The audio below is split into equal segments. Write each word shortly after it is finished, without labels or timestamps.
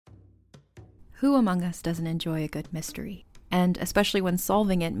Who among us doesn't enjoy a good mystery? And especially when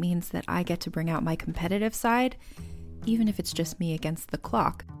solving it means that I get to bring out my competitive side, even if it's just me against the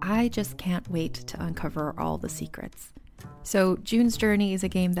clock. I just can't wait to uncover all the secrets. So June's Journey is a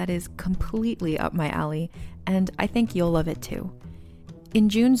game that is completely up my alley, and I think you'll love it too. In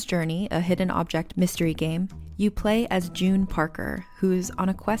June's Journey, a hidden object mystery game, you play as June Parker, who's on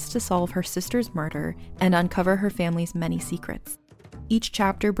a quest to solve her sister's murder and uncover her family's many secrets. Each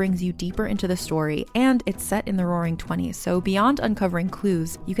chapter brings you deeper into the story, and it's set in the Roaring '20s, so beyond uncovering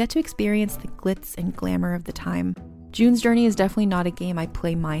clues, you get to experience the glitz and glamour of the time. June's Journey is definitely not a game I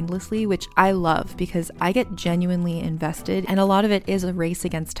play mindlessly, which I love because I get genuinely invested, and a lot of it is a race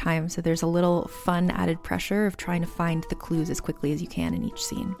against time, so there's a little fun added pressure of trying to find the clues as quickly as you can in each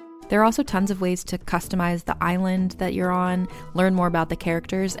scene. There are also tons of ways to customize the island that you're on, learn more about the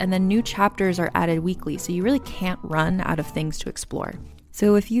characters, and then new chapters are added weekly, so you really can't run out of things to explore.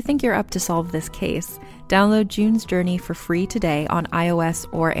 So if you think you're up to solve this case, download June's Journey for free today on iOS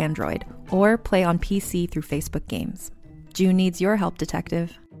or Android, or play on PC through Facebook Games. June needs your help,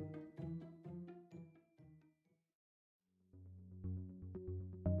 detective.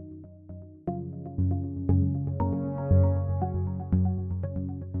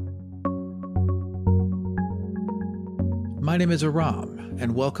 My name is Aram,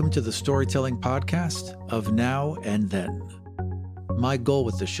 and welcome to the storytelling podcast of Now and Then. My goal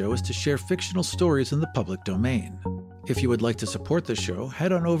with the show is to share fictional stories in the public domain. If you would like to support the show,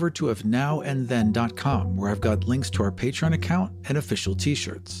 head on over to ofnowandthen.com, where I've got links to our Patreon account and official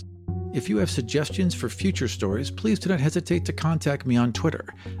t-shirts. If you have suggestions for future stories, please do not hesitate to contact me on Twitter,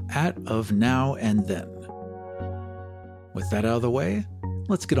 @ofnowandthen. With that out of the way,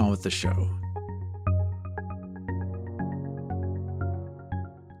 let's get on with the show.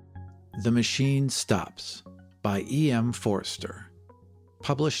 The Machine Stops by E.M. Forster.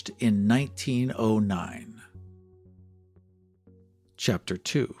 Published in 1909. Chapter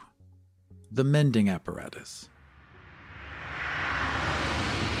 2. The Mending Apparatus.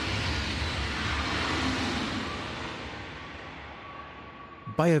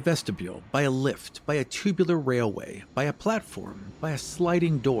 By a vestibule, by a lift, by a tubular railway, by a platform, by a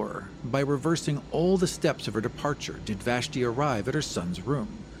sliding door, by reversing all the steps of her departure did Vashti arrive at her son's room,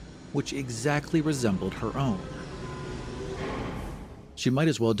 which exactly resembled her own. She might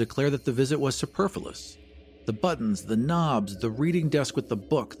as well declare that the visit was superfluous. The buttons, the knobs, the reading desk with the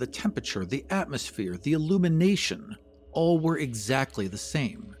book, the temperature, the atmosphere, the illumination, all were exactly the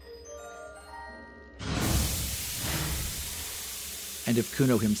same. And if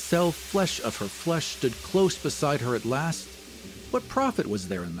Kuno himself, flesh of her flesh, stood close beside her at last, what profit was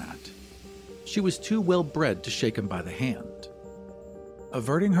there in that? She was too well bred to shake him by the hand.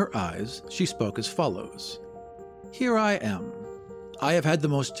 Averting her eyes, she spoke as follows. Here I am. I have had the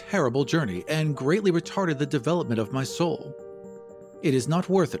most terrible journey and greatly retarded the development of my soul. It is not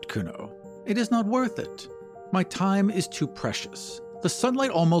worth it, Kuno. It is not worth it. My time is too precious. The sunlight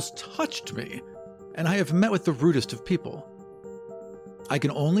almost touched me, and I have met with the rudest of people. I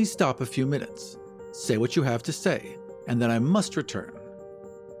can only stop a few minutes, say what you have to say, and then I must return.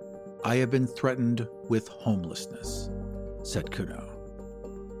 I have been threatened with homelessness, said Kuno.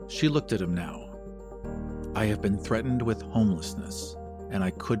 She looked at him now. I have been threatened with homelessness, and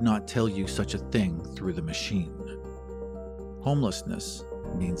I could not tell you such a thing through the machine. Homelessness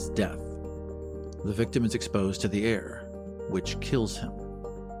means death. The victim is exposed to the air, which kills him.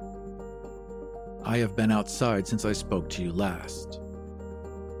 I have been outside since I spoke to you last.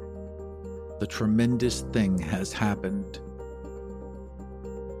 The tremendous thing has happened,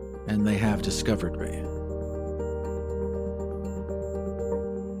 and they have discovered me.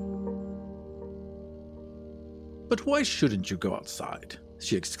 But why shouldn't you go outside?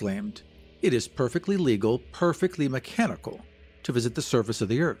 She exclaimed. It is perfectly legal, perfectly mechanical, to visit the surface of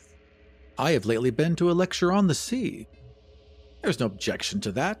the earth. I have lately been to a lecture on the sea. There's no objection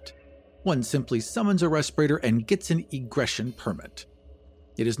to that. One simply summons a respirator and gets an egression permit.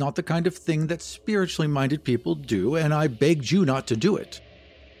 It is not the kind of thing that spiritually minded people do, and I begged you not to do it.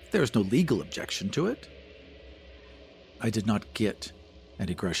 There's no legal objection to it. I did not get an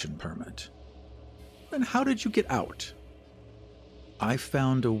egression permit. Then how did you get out? I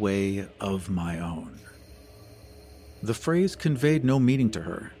found a way of my own. The phrase conveyed no meaning to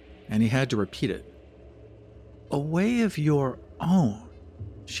her, and he had to repeat it. A way of your own,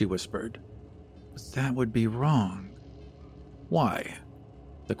 she whispered. But that would be wrong. Why?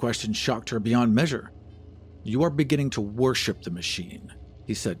 The question shocked her beyond measure. You are beginning to worship the machine,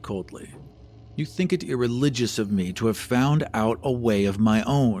 he said coldly. You think it irreligious of me to have found out a way of my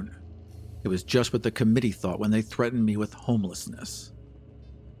own. It was just what the committee thought when they threatened me with homelessness.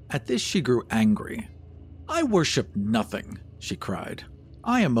 At this she grew angry. "I worship nothing," she cried.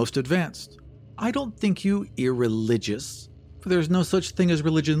 "I am most advanced. I don't think you irreligious, for there is no such thing as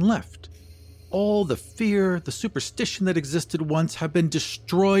religion left. All the fear, the superstition that existed once have been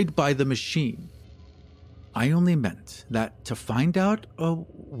destroyed by the machine. I only meant that to find out a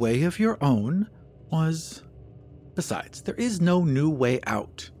way of your own was... Besides, there is no new way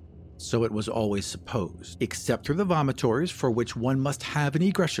out. So it was always supposed, except through the vomitories for which one must have an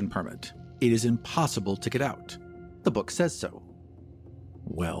egression permit. It is impossible to get out. The book says so."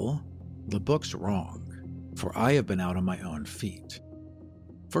 Well, the book's wrong, for I have been out on my own feet.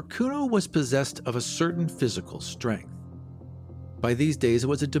 For Kuno was possessed of a certain physical strength. By these days it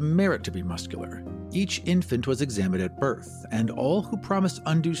was a demerit to be muscular. Each infant was examined at birth, and all who promised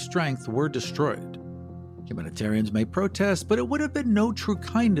undue strength were destroyed. Humanitarians may protest, but it would have been no true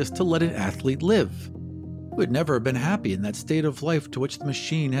kindness to let an athlete live. He would never have been happy in that state of life to which the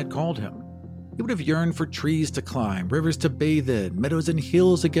machine had called him. He would have yearned for trees to climb, rivers to bathe in, meadows and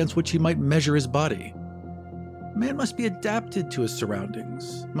hills against which he might measure his body. Man must be adapted to his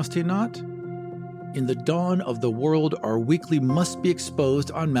surroundings, must he not? In the dawn of the world, our weakly must be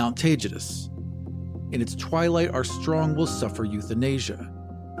exposed on Mount Taygetus. In its twilight, our strong will suffer euthanasia,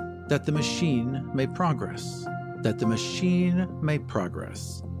 that the machine may progress, that the machine may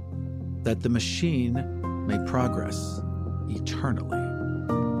progress, that the machine may progress eternally.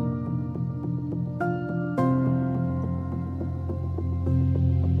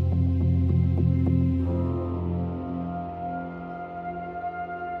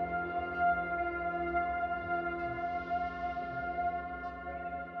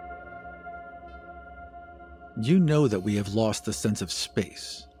 You know that we have lost the sense of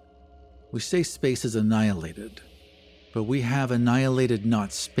space. We say space is annihilated, but we have annihilated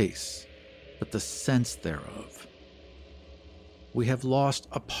not space, but the sense thereof. We have lost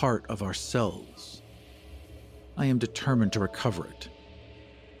a part of ourselves. I am determined to recover it,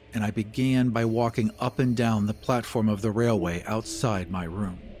 and I began by walking up and down the platform of the railway outside my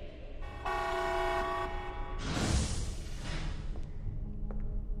room.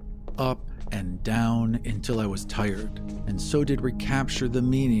 Up and down until I was tired, and so did recapture the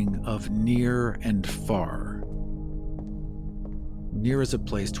meaning of near and far. Near is a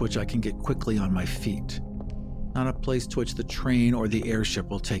place to which I can get quickly on my feet, not a place to which the train or the airship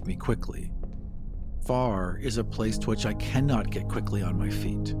will take me quickly. Far is a place to which I cannot get quickly on my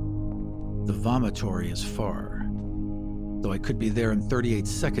feet. The vomitory is far, though I could be there in 38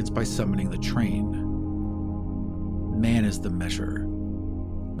 seconds by summoning the train. Man is the measure.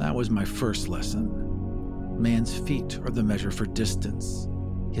 That was my first lesson. Man's feet are the measure for distance.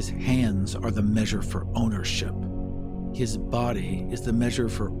 His hands are the measure for ownership. His body is the measure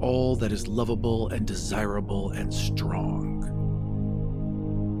for all that is lovable and desirable and strong.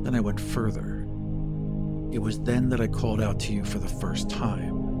 Then I went further. It was then that I called out to you for the first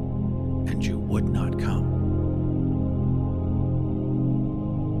time, and you would not come.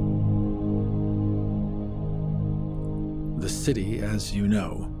 The city, as you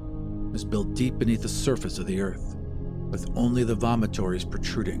know, is built deep beneath the surface of the earth, with only the vomitories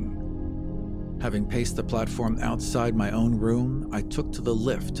protruding. Having paced the platform outside my own room, I took to the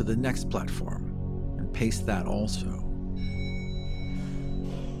lift to the next platform and paced that also.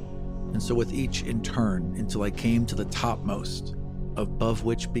 And so with each in turn until I came to the topmost, above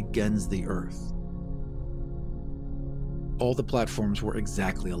which begins the earth. All the platforms were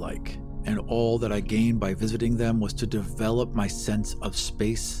exactly alike, and all that I gained by visiting them was to develop my sense of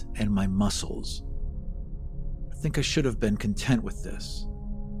space and my muscles. I think I should have been content with this.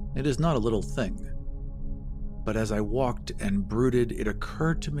 It is not a little thing. But as I walked and brooded, it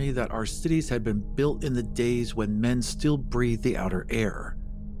occurred to me that our cities had been built in the days when men still breathed the outer air,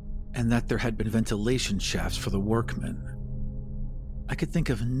 and that there had been ventilation shafts for the workmen. I could think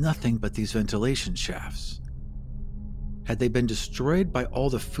of nothing but these ventilation shafts. Had they been destroyed by all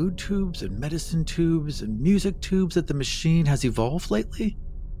the food tubes and medicine tubes and music tubes that the machine has evolved lately?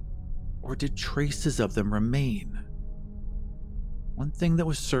 Or did traces of them remain? One thing that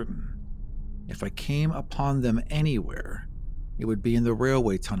was certain, if I came upon them anywhere, it would be in the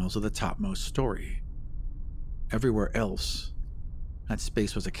railway tunnels of the topmost story. Everywhere else, that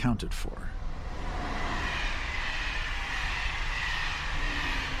space was accounted for.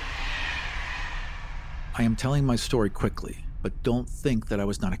 I am telling my story quickly, but don't think that I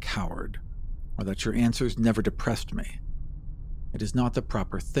was not a coward, or that your answers never depressed me. It is not the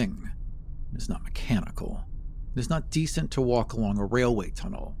proper thing. It is not mechanical. It is not decent to walk along a railway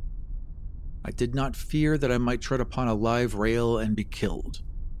tunnel. I did not fear that I might tread upon a live rail and be killed.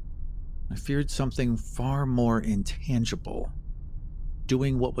 I feared something far more intangible.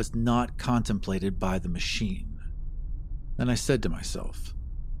 doing what was not contemplated by the machine. Then I said to myself,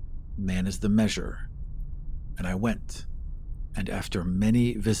 man is the measure. And I went, and after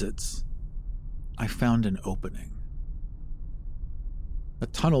many visits, I found an opening. The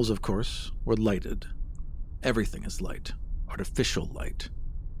tunnels, of course, were lighted. Everything is light, artificial light.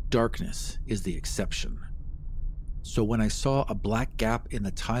 Darkness is the exception. So when I saw a black gap in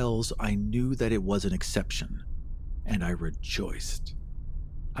the tiles, I knew that it was an exception, and I rejoiced.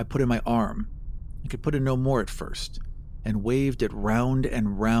 I put in my arm. I could put in no more at first, and waved it round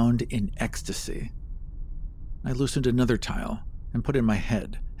and round in ecstasy. I loosened another tile and put in my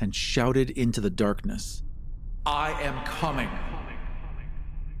head and shouted into the darkness, I am coming.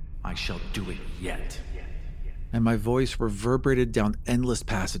 I shall do it yet. And my voice reverberated down endless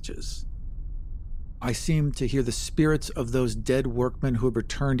passages. I seemed to hear the spirits of those dead workmen who had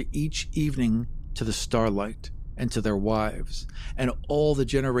returned each evening to the starlight and to their wives, and all the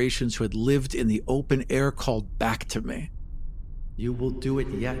generations who had lived in the open air called back to me. You will do it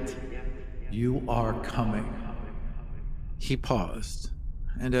yet. You are coming. He paused,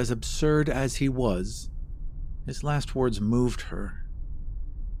 and as absurd as he was, his last words moved her.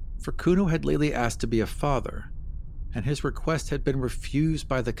 For Kuno had lately asked to be a father, and his request had been refused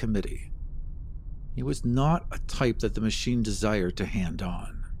by the committee. He was not a type that the machine desired to hand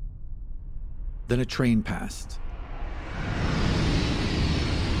on. Then a train passed.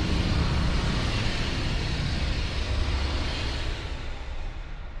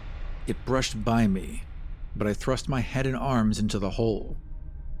 It brushed by me, but I thrust my head and arms into the hole.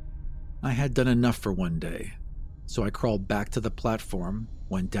 I had done enough for one day, so I crawled back to the platform,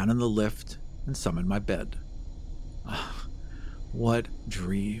 went down in the lift, and summoned my bed. Ah, what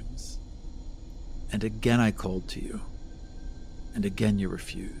dreams. And again I called to you, and again you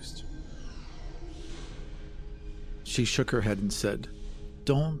refused. She shook her head and said,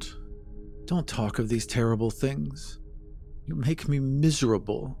 Don't talk of these terrible things. You make me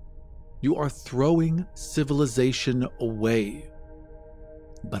miserable. You are throwing civilization away.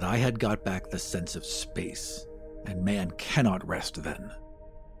 But I had got back the sense of space, and man cannot rest then.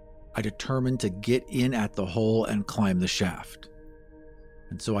 I determined to get in at the hole and climb the shaft.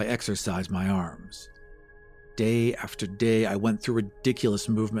 And so I exercised my arms. Day after day, I went through ridiculous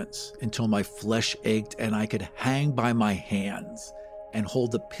movements until my flesh ached and I could hang by my hands and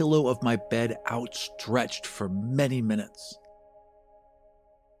hold the pillow of my bed outstretched for many minutes.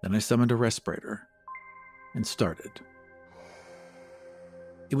 Then I summoned a respirator and started.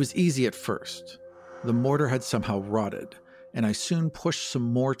 It was easy at first. The mortar had somehow rotted, and I soon pushed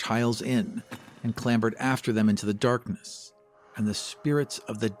some more tiles in and clambered after them into the darkness, and the spirits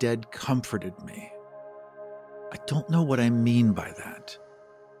of the dead comforted me. I don't know what I mean by that.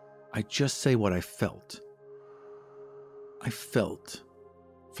 I just say what I felt. I felt,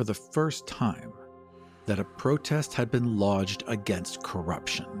 for the first time, that a protest had been lodged against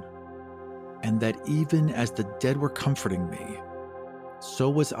corruption, and that even as the dead were comforting me, so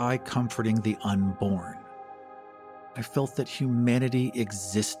was I comforting the unborn. I felt that humanity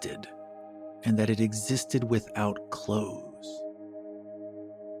existed, and that it existed without clothes.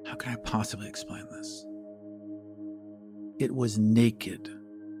 How can I possibly explain this? It was naked.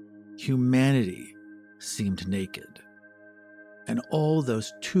 Humanity seemed naked. And all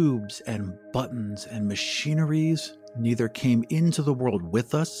those tubes and buttons and machineries neither came into the world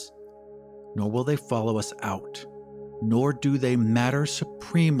with us, nor will they follow us out, nor do they matter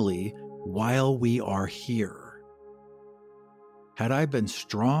supremely while we are here. Had I been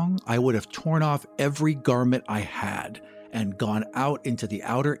strong, I would have torn off every garment I had and gone out into the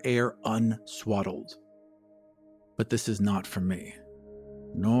outer air unswaddled. But this is not for me,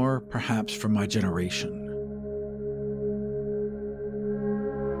 nor perhaps for my generation.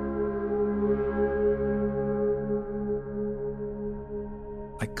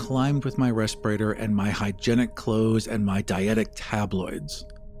 I climbed with my respirator and my hygienic clothes and my dietic tabloids.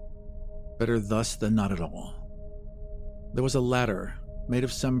 Better thus than not at all. There was a ladder made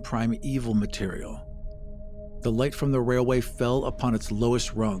of some primeval material. The light from the railway fell upon its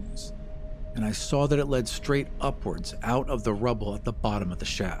lowest rungs, and I saw that it led straight upwards out of the rubble at the bottom of the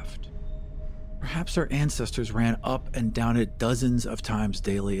shaft. Perhaps our ancestors ran up and down it dozens of times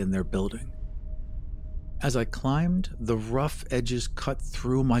daily in their building. As I climbed, the rough edges cut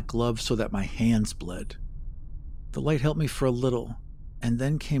through my gloves so that my hands bled. The light helped me for a little, and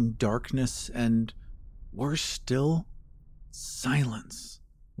then came darkness and, worse still, silence,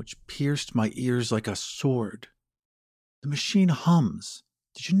 which pierced my ears like a sword. The machine hums.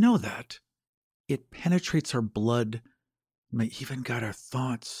 Did you know that? It penetrates our blood, may even guide our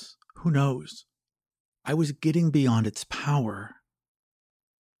thoughts. Who knows? I was getting beyond its power.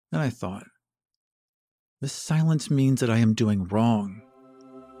 Then I thought, this silence means that I am doing wrong.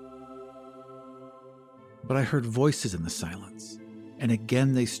 But I heard voices in the silence, and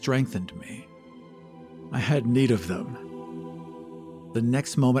again they strengthened me. I had need of them. The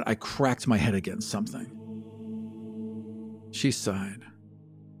next moment I cracked my head against something. She sighed.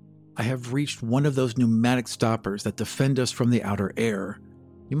 I have reached one of those pneumatic stoppers that defend us from the outer air.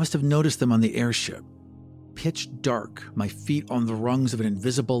 You must have noticed them on the airship. Pitch dark, my feet on the rungs of an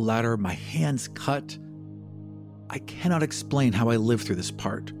invisible ladder, my hands cut. I cannot explain how I lived through this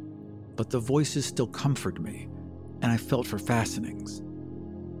part, but the voices still comforted me, and I felt for fastenings.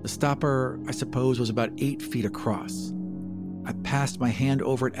 The stopper, I suppose, was about 8 feet across. I passed my hand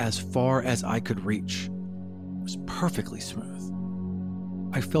over it as far as I could reach. It was perfectly smooth.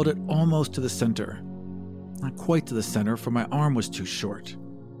 I felt it almost to the center. Not quite to the center, for my arm was too short.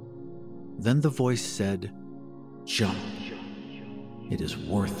 Then the voice said, "Jump. It is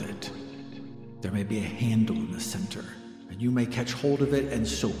worth it. There may be a handle in the center, and you may catch hold of it and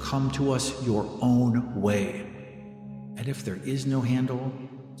so come to us your own way. And if there is no handle,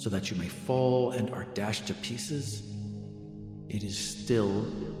 so that you may fall and are dashed to pieces, it is still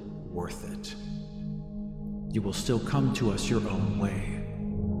worth it. You will still come to us your own way."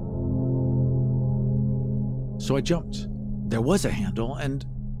 So I jumped. There was a handle, and...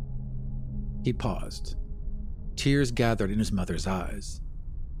 He paused. Tears gathered in his mother's eyes.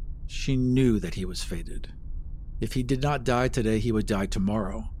 She knew that he was fated. If he did not die today, he would die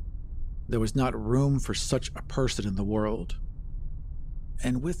tomorrow. There was not room for such a person in the world.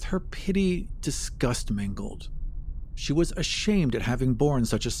 And with her pity, disgust mingled. She was ashamed at having borne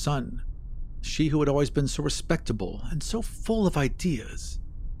such a son. She who had always been so respectable and so full of ideas.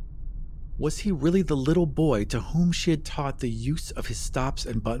 Was he really the little boy to whom she had taught the use of his stops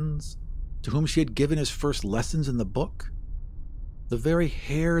and buttons? To whom she had given his first lessons in the book? The very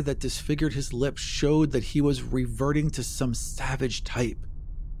hair that disfigured his lips showed that he was reverting to some savage type.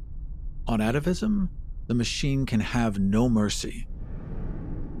 On atavism, the machine can have no mercy.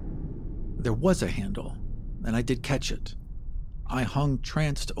 There was a handle, and I did catch it. I hung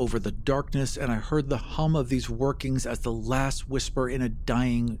tranced over the darkness, and I heard the hum of these workings as the last whisper in a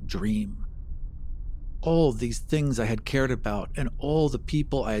dying dream. All these things I had cared about, and all the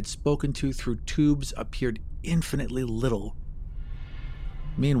people I had spoken to through tubes appeared infinitely little.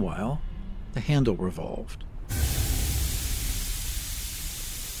 Meanwhile, the handle revolved.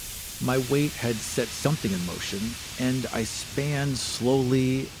 My weight had set something in motion, and I spanned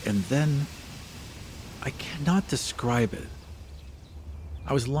slowly, and then... I cannot describe it.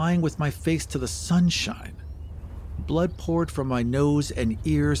 I was lying with my face to the sunshine. Blood poured from my nose and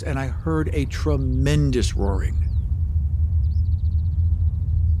ears, and I heard a tremendous roaring.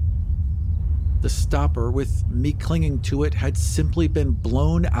 The stopper, with me clinging to it, had simply been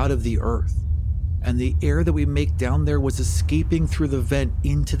blown out of the earth, and the air that we make down there was escaping through the vent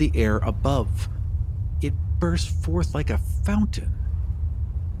into the air above. It burst forth like a fountain.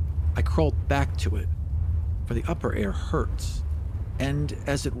 I crawled back to it, for the upper air hurts, and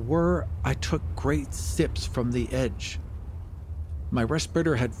as it were, I took great sips from the edge. My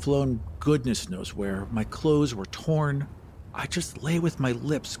respirator had flown goodness knows where, my clothes were torn. I just lay with my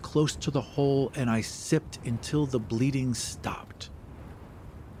lips close to the hole, and I sipped until the bleeding stopped.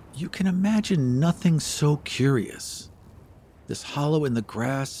 You can imagine nothing so curious. This hollow in the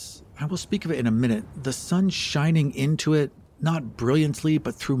grass, I will speak of it in a minute, the sun shining into it, not brilliantly,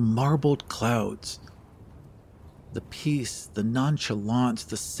 but through marbled clouds. The peace, the nonchalance,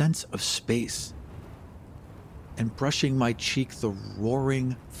 the sense of space. And brushing my cheek, the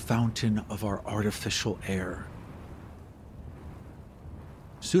roaring fountain of our artificial air.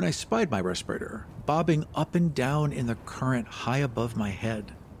 Soon I spied my respirator, bobbing up and down in the current high above my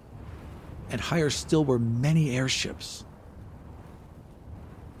head. And higher still were many airships.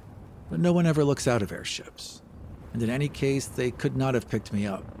 But no one ever looks out of airships, and in any case, they could not have picked me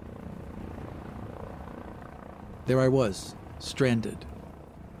up. There I was, stranded.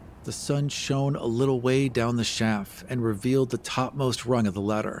 The sun shone a little way down the shaft and revealed the topmost rung of the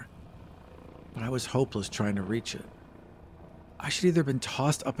ladder. But I was hopeless trying to reach it. I should either have been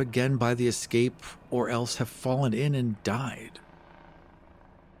tossed up again by the escape or else have fallen in and died.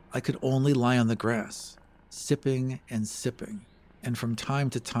 I could only lie on the grass, sipping and sipping, and from time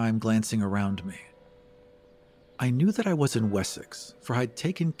to time glancing around me. I knew that I was in Wessex, for I had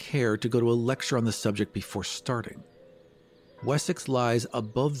taken care to go to a lecture on the subject before starting. Wessex lies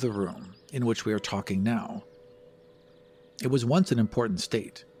above the room in which we are talking now. It was once an important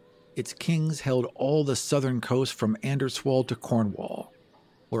state. Its kings held all the southern coast from Anderswold to Cornwall,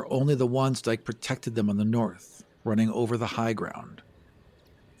 where only the Wansteig protected them on the north, running over the high ground.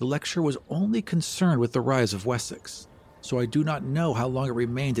 The lecture was only concerned with the rise of Wessex, so I do not know how long it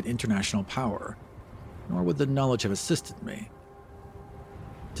remained in international power, nor would the knowledge have assisted me.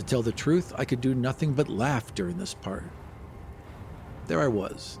 To tell the truth, I could do nothing but laugh during this part. There I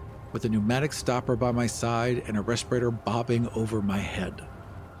was, with a pneumatic stopper by my side and a respirator bobbing over my head,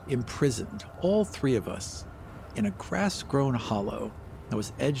 imprisoned, all three of us, in a grass-grown hollow that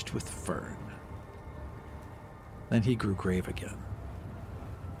was edged with fern. Then he grew grave again.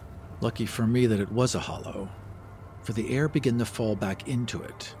 Lucky for me that it was a hollow, for the air began to fall back into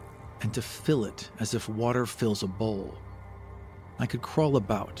it, and to fill it as if water fills a bowl. I could crawl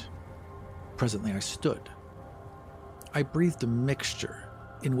about. Presently I stood. I breathed a mixture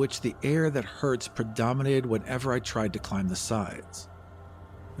in which the air that hurts predominated whenever I tried to climb the sides.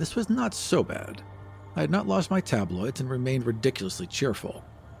 This was not so bad. I had not lost my tabloids and remained ridiculously cheerful.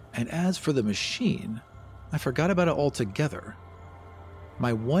 And as for the machine, I forgot about it altogether.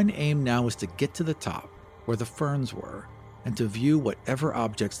 My one aim now was to get to the top, where the ferns were, and to view whatever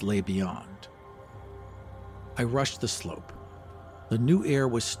objects lay beyond. I rushed the slope. The new air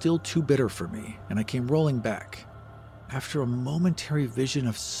was still too bitter for me, and I came rolling back, after a momentary vision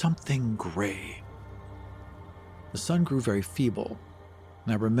of something gray. The sun grew very feeble,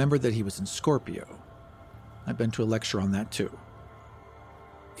 and I remembered that he was in Scorpio. I've been to a lecture on that too.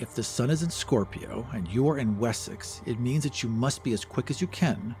 If the sun is in Scorpio and you are in Wessex, it means that you must be as quick as you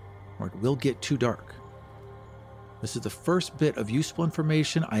can, or it will get too dark. This is the first bit of useful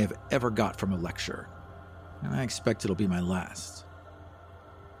information I have ever got from a lecture, and I expect it'll be my last.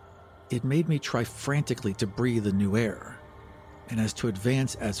 It made me try frantically to breathe the new air, and as to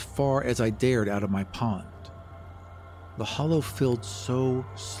advance as far as I dared out of my pond. The hollow filled so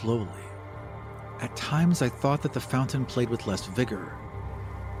slowly. At times I thought that the fountain played with less vigor.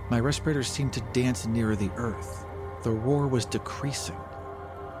 My respirator seemed to dance nearer the earth. The roar was decreasing.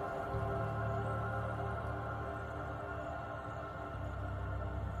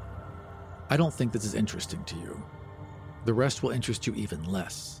 I don't think this is interesting to you. The rest will interest you even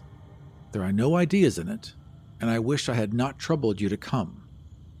less. There are no ideas in it, and I wish I had not troubled you to come.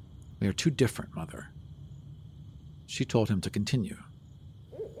 We are too different, Mother. She told him to continue.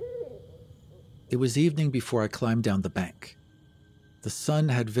 It was evening before I climbed down the bank. The sun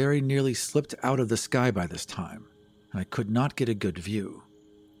had very nearly slipped out of the sky by this time, and I could not get a good view.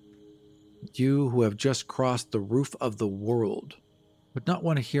 You who have just crossed the roof of the world would not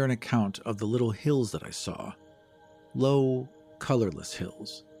want to hear an account of the little hills that I saw, low, colorless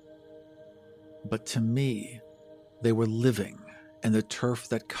hills. But to me, they were living, and the turf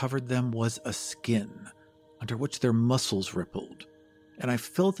that covered them was a skin, under which their muscles rippled, and I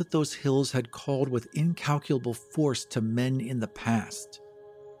felt that those hills had called with incalculable force to men in the past,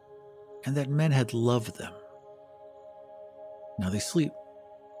 and that men had loved them. Now they sleep,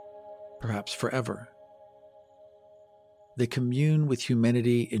 perhaps forever. They commune with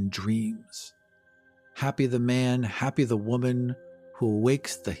humanity in dreams. Happy the man, happy the woman who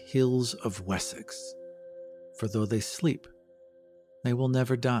awakes the hills of Wessex, for though they sleep, they will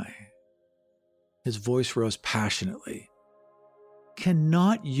never die. His voice rose passionately.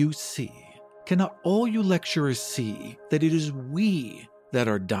 Cannot you see, cannot all you lecturers see, that it is we that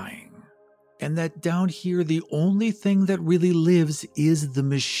are dying, and that down here the only thing that really lives is the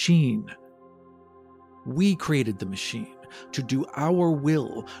machine? We created the machine to do our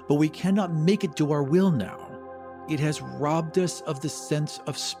will, but we cannot make it do our will now. It has robbed us of the sense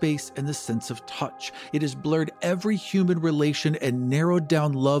of space and the sense of touch. It has blurred every human relation and narrowed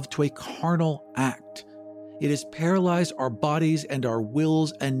down love to a carnal act. It has paralyzed our bodies and our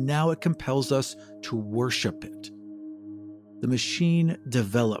wills, and now it compels us to worship it. The machine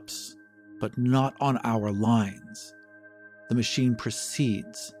develops, but not on our lines. The machine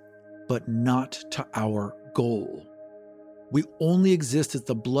proceeds, but not to our goal. We only exist as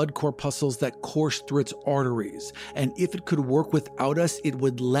the blood corpuscles that course through its arteries, and if it could work without us, it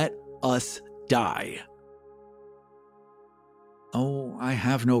would let us die. Oh, I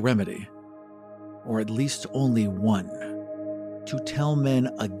have no remedy, or at least only one: to tell men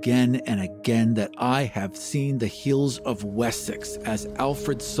again and again that I have seen the hills of Wessex as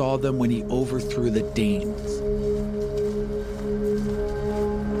Alfred saw them when he overthrew the Danes.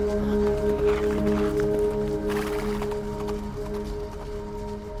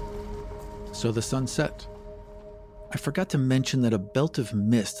 So the sun set. I forgot to mention that a belt of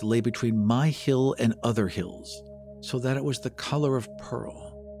mist lay between my hill and other hills, so that it was the color of pearl.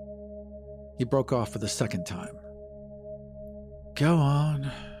 He broke off for the second time. Go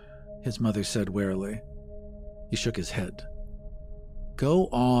on, his mother said wearily. He shook his head. Go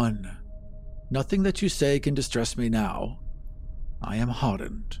on. Nothing that you say can distress me now. I am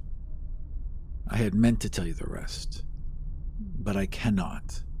hardened. I had meant to tell you the rest, but I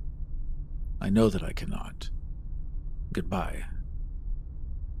cannot. I know that I cannot. Goodbye."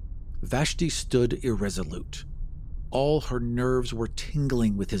 Vashti stood irresolute. All her nerves were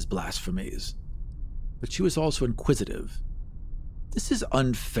tingling with his blasphemies. But she was also inquisitive. "This is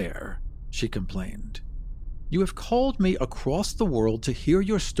unfair," she complained. "You have called me across the world to hear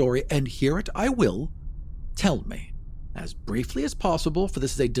your story, and hear it I will. Tell me, as briefly as possible, for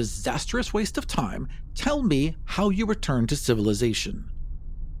this is a disastrous waste of time, tell me how you returned to civilization."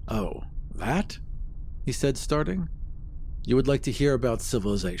 "Oh, that?" he said, starting. "You would like to hear about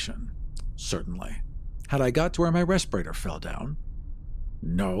civilization? Certainly. Had I got to where my respirator fell down?"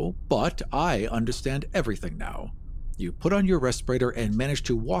 "No, but I understand everything now. You put on your respirator and managed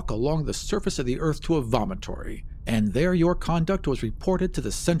to walk along the surface of the earth to a vomitory, and there your conduct was reported to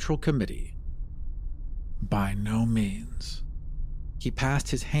the Central Committee." "By no means." He passed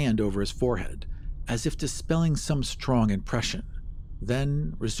his hand over his forehead, as if dispelling some strong impression.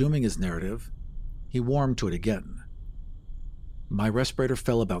 Then, resuming his narrative, he warmed to it again. "My respirator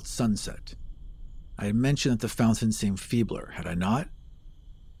fell about sunset. I had mentioned that the fountain seemed feebler, had I not?"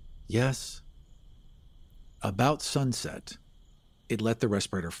 "Yes." "About sunset, it let the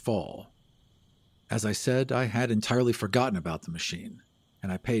respirator fall. As I said, I had entirely forgotten about the machine,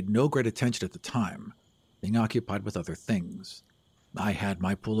 and I paid no great attention at the time, being occupied with other things. I had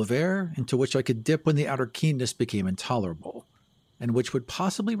my pool of air, into which I could dip when the outer keenness became intolerable, and which would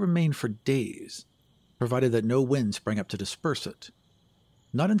possibly remain for days, provided that no wind sprang up to disperse it.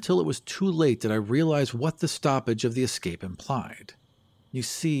 Not until it was too late did I realize what the stoppage of the escape implied. You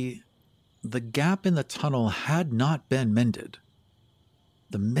see, the gap in the tunnel had not been mended.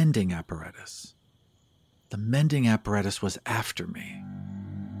 The mending apparatus was after me.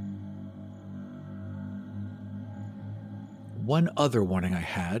 One other warning I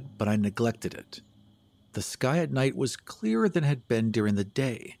had, but I neglected it. The sky at night was clearer than it had been during the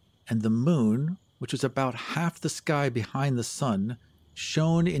day, and the moon, which was about half the sky behind the sun,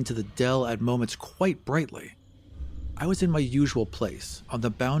 shone into the dell at moments quite brightly. I was in my usual place, on the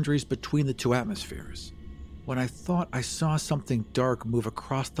boundaries between the two atmospheres, when I thought I saw something dark move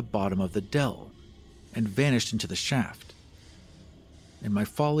across the bottom of the dell and vanished into the shaft. In my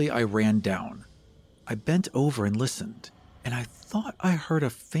folly, I ran down. I bent over and listened, and I thought I heard a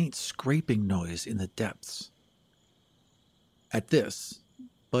faint scraping noise in the depths. At this,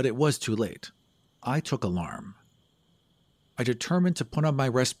 but it was too late, I took alarm. I determined to put on my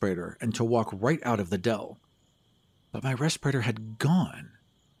respirator and to walk right out of the dell. But my respirator had gone.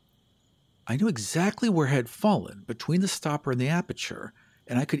 I knew exactly where it had fallen, between the stopper and the aperture,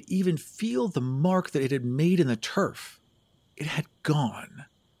 and I could even feel the mark that it had made in the turf. It had gone,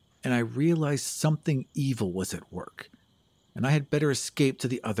 and I realized something evil was at work, and I had better escape to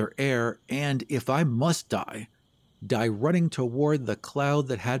the other air, and, if I must die running toward the cloud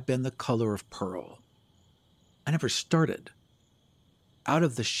that had been the color of pearl. I never started. Out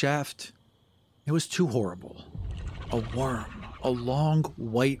of the shaft, it was too horrible. A worm, a long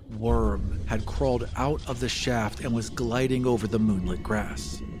white worm, had crawled out of the shaft and was gliding over the moonlit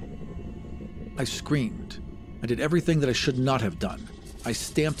grass. I screamed. I did everything that I should not have done. I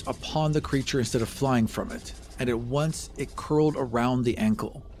stamped upon the creature instead of flying from it, and at once it curled around the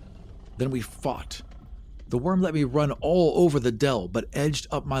ankle. Then we fought. The worm let me run all over the dell, but edged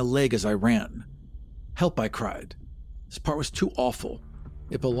up my leg as I ran. "Help," I cried. This part was too awful.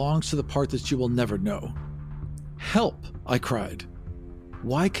 It belongs to the part that you will never know. "Help," I cried.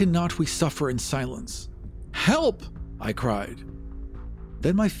 Why cannot we suffer in silence? "Help," I cried.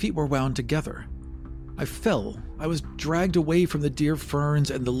 Then my feet were wound together. I fell. I was dragged away from the dear ferns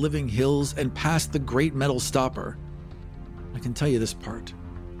and the living hills and past the great metal stopper. I can tell you this part.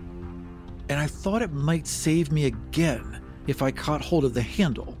 And I thought it might save me again if I caught hold of the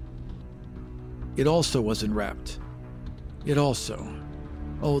handle. It also was enwrapped.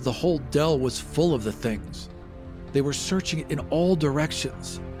 Oh, the whole dell was full of the things. They were searching it in all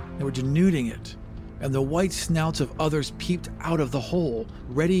directions. They were denuding it, and the white snouts of others peeped out of the hole,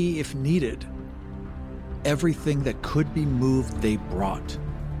 ready if needed. Everything that could be moved they brought.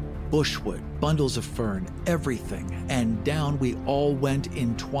 Bushwood, bundles of fern, everything, and down we all went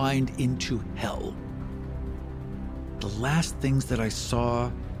entwined into hell. The last things that I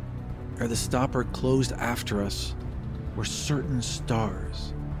saw, ere the stopper closed after us, were certain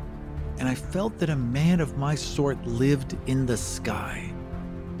stars, and I felt that a man of my sort lived in the sky.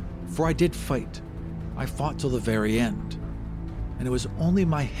 For I did fight. I fought till the very end, and it was only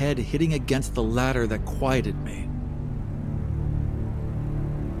my head hitting against the ladder that quieted me.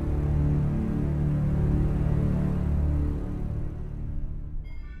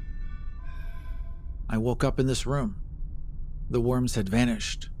 I woke up in this room. The worms had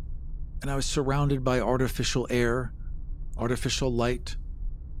vanished, and I was surrounded by artificial air, artificial light,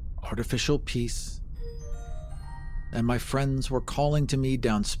 artificial peace. And my friends were calling to me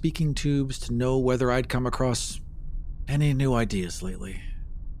down speaking tubes to know whether I'd come across any new ideas lately.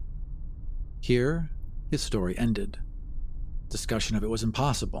 Here, his story ended. Discussion of it was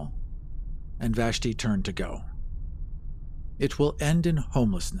impossible, and Vashti turned to go. "It will end in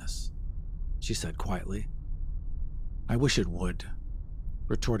homelessness," she said quietly. "I wish it would,"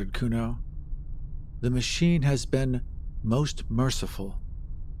 retorted Kuno. "The machine has been most merciful.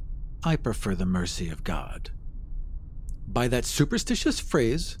 I prefer the mercy of God." "By that superstitious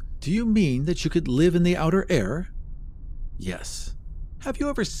phrase, do you mean that you could live in the outer air?" "Yes. Have you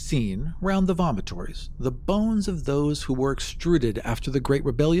ever seen, round the vomitories, the bones of those who were extruded after the Great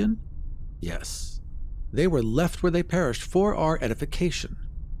Rebellion?" "Yes. They were left where they perished for our edification.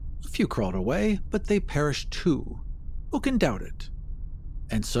 A few crawled away, but they perished too. Who can doubt it?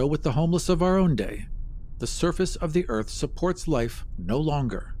 And so with the homeless of our own day, the surface of the earth supports life no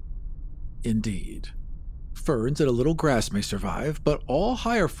longer." "Indeed. Ferns and a little grass may survive, but all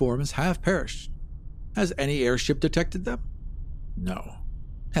higher forms have perished. Has any airship detected them?" "No."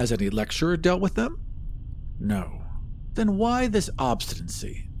 "Has any lecturer dealt with them?" "No." "Then why this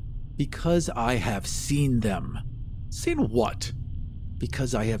obstinacy?" "Because I have seen them." "Seen what?"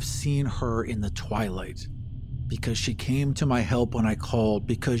 "Because I have seen her in the twilight. Because she came to my help when I called.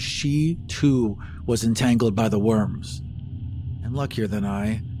 Because she, too, was entangled by the worms. And luckier than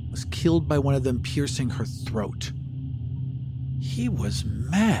I, was killed by one of them piercing her throat." He was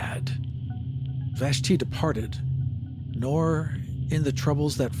mad. Vashti departed, nor, in the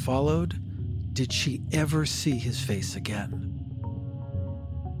troubles that followed, did she ever see his face again.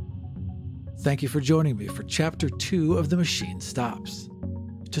 Thank you for joining me for Chapter 2 of The Machine Stops.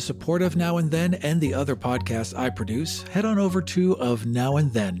 To support Of Now and Then and the other podcasts I produce, head on over to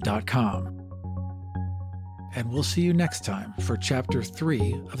ofnowandthen.com. And we'll see you next time for Chapter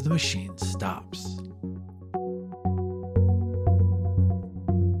 3 of The Machine Stops.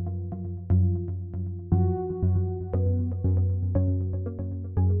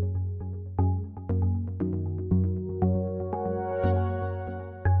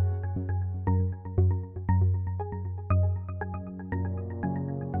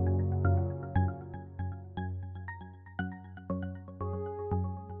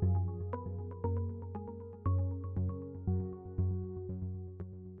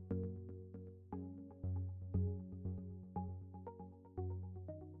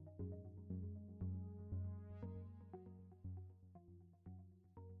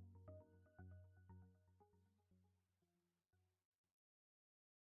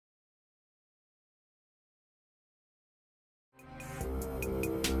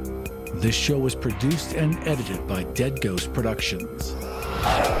 This show was produced and edited by Dead Ghost Productions.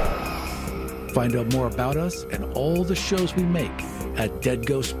 Find out more about us and all the shows we make at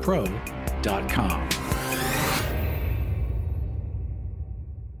deadghostpro.com.